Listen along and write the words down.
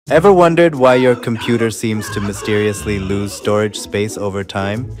Ever wondered why your computer seems to mysteriously lose storage space over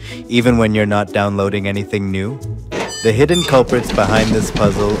time, even when you're not downloading anything new? The hidden culprits behind this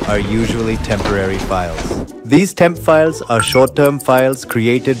puzzle are usually temporary files. These temp files are short-term files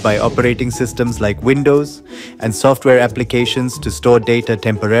created by operating systems like Windows and software applications to store data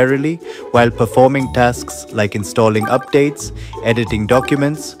temporarily while performing tasks like installing updates, editing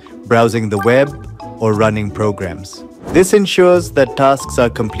documents, browsing the web, or running programs. This ensures that tasks are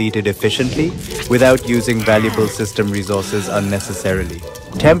completed efficiently without using valuable system resources unnecessarily.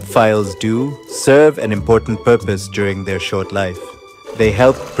 Temp files do serve an important purpose during their short life. They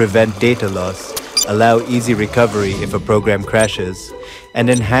help prevent data loss, allow easy recovery if a program crashes, and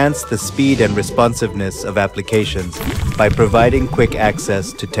enhance the speed and responsiveness of applications by providing quick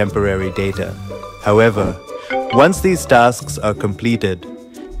access to temporary data. However, once these tasks are completed,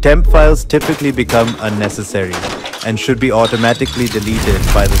 temp files typically become unnecessary and should be automatically deleted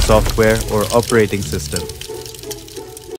by the software or operating system.